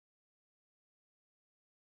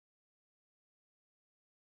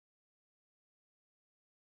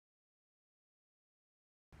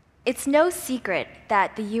It's no secret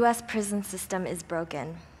that the US prison system is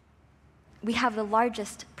broken. We have the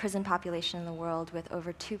largest prison population in the world with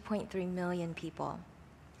over 2.3 million people.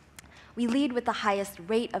 We lead with the highest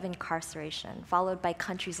rate of incarceration, followed by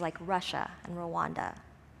countries like Russia and Rwanda.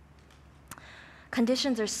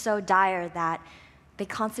 Conditions are so dire that they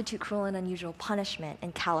constitute cruel and unusual punishment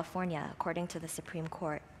in California, according to the Supreme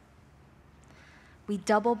Court. We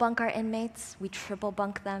double bunk our inmates, we triple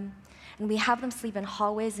bunk them, and we have them sleep in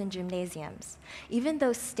hallways and gymnasiums, even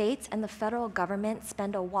though states and the federal government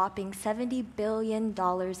spend a whopping $70 billion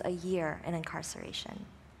a year in incarceration.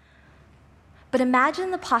 But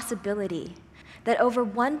imagine the possibility that over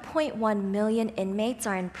 1.1 million inmates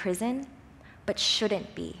are in prison, but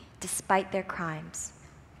shouldn't be, despite their crimes.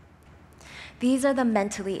 These are the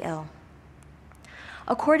mentally ill.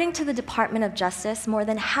 According to the Department of Justice, more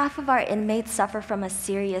than half of our inmates suffer from a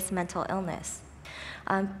serious mental illness.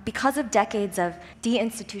 Because of decades of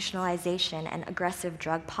deinstitutionalization and aggressive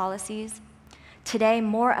drug policies, today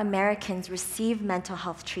more Americans receive mental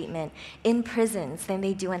health treatment in prisons than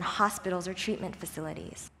they do in hospitals or treatment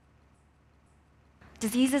facilities.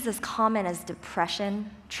 Diseases as common as depression,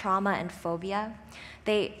 trauma, and phobia,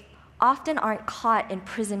 they often aren't caught in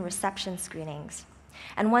prison reception screenings.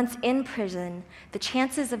 And once in prison, the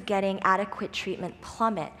chances of getting adequate treatment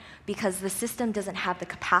plummet because the system doesn't have the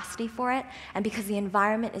capacity for it and because the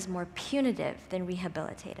environment is more punitive than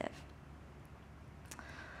rehabilitative.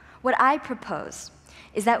 What I propose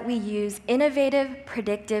is that we use innovative,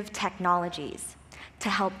 predictive technologies to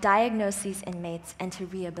help diagnose these inmates and to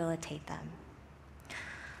rehabilitate them.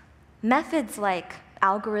 Methods like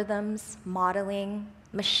algorithms, modeling,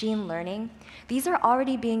 machine learning, these are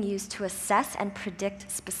already being used to assess and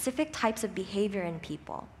predict specific types of behavior in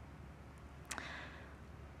people.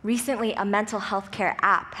 Recently, a mental health care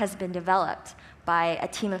app has been developed by a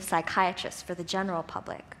team of psychiatrists for the general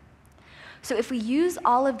public. So if we use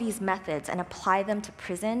all of these methods and apply them to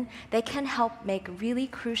prison, they can help make really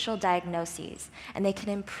crucial diagnoses, and they can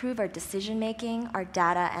improve our decision-making, our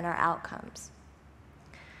data, and our outcomes.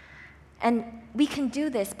 And we can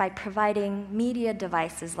do this by providing media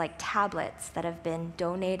devices like tablets that have been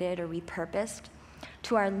donated or repurposed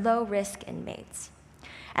to our low-risk inmates.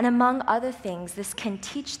 And among other things, this can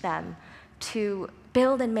teach them to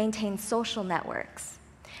build and maintain social networks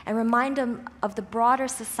and remind them of the broader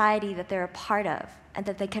society that they're a part of and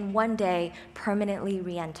that they can one day permanently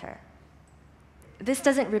re-enter. This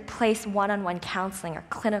doesn't replace one-on-one counseling or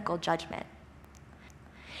clinical judgment.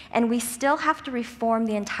 And we still have to reform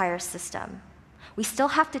the entire system. We still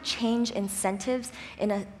have to change incentives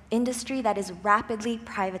in an industry that is rapidly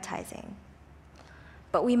privatizing.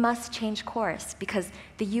 But we must change course because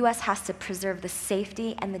the US has to preserve the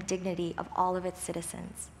safety and the dignity of all of its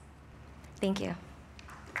citizens. Thank you.